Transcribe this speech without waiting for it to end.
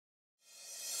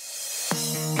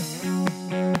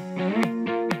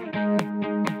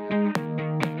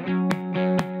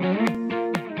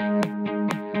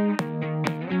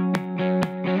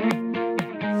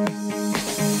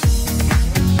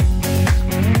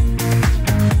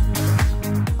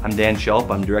Dan Shelp.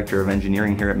 I'm Director of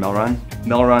Engineering here at Melron.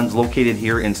 Melron's located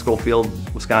here in Schofield,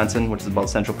 Wisconsin, which is about the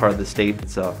central part of the state.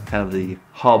 It's kind of the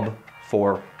hub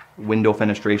for window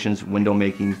fenestrations, window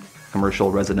making,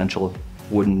 commercial, residential,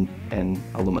 wooden, and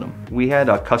aluminum. We had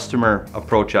a customer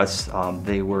approach us.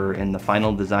 They were in the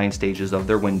final design stages of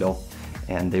their window,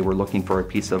 and they were looking for a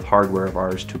piece of hardware of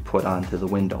ours to put onto the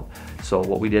window. So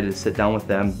what we did is sit down with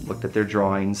them, looked at their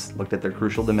drawings, looked at their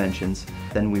crucial dimensions,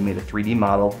 then we made a 3D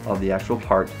model of the actual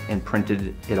part and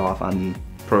printed it off on the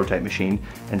prototype machine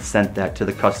and sent that to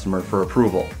the customer for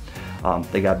approval.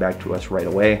 They got back to us right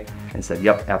away and said,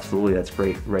 yep, absolutely, that's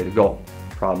great, ready to go.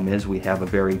 Problem is we have a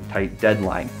very tight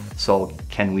deadline, so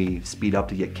can we speed up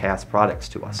to get cast products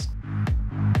to us?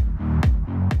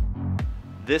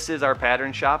 This is our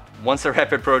pattern shop. Once the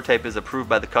rapid prototype is approved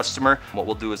by the customer, what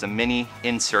we'll do is a mini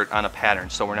insert on a pattern.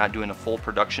 So we're not doing a full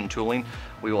production tooling.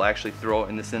 We will actually throw,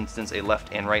 in this instance, a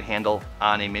left and right handle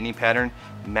on a mini pattern,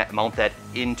 mount that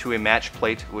into a match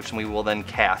plate, which we will then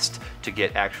cast to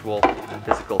get actual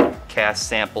physical cast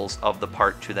samples of the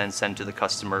part to then send to the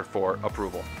customer for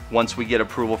approval. Once we get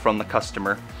approval from the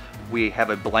customer, we have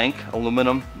a blank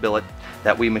aluminum billet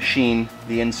that we machine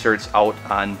the inserts out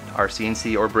on our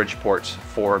CNC or Bridgeports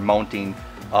for mounting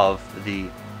of the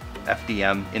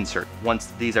FDM insert. Once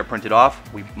these are printed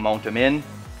off, we mount them in,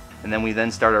 and then we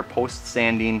then start our post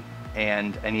sanding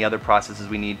and any other processes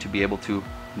we need to be able to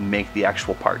make the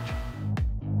actual part.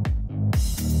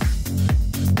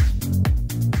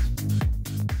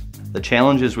 The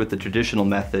challenges with the traditional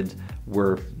method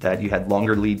were that you had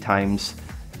longer lead times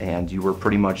and you were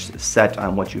pretty much set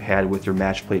on what you had with your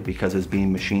match plate because it's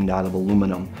being machined out of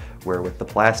aluminum, where with the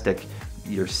plastic,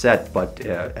 you're set, but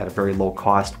at a very low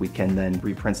cost, we can then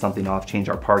reprint something off, change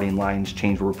our parting lines,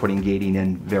 change where we're putting gating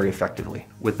in very effectively.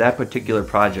 With that particular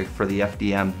project for the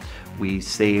FDM, we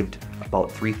saved about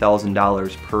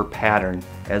 $3,000 per pattern,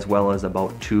 as well as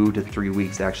about 2 to 3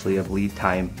 weeks actually of lead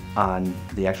time on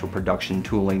the actual production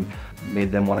tooling.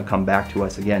 Made them want to come back to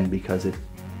us again because it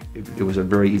was a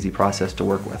very easy process to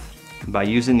work with. By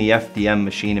using the FDM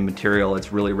machine and material,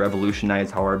 it's really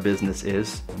revolutionized how our business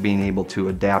is. Being able to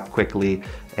adapt quickly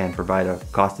and provide a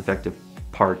cost-effective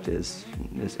part is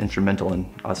instrumental in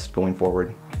us going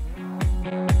forward.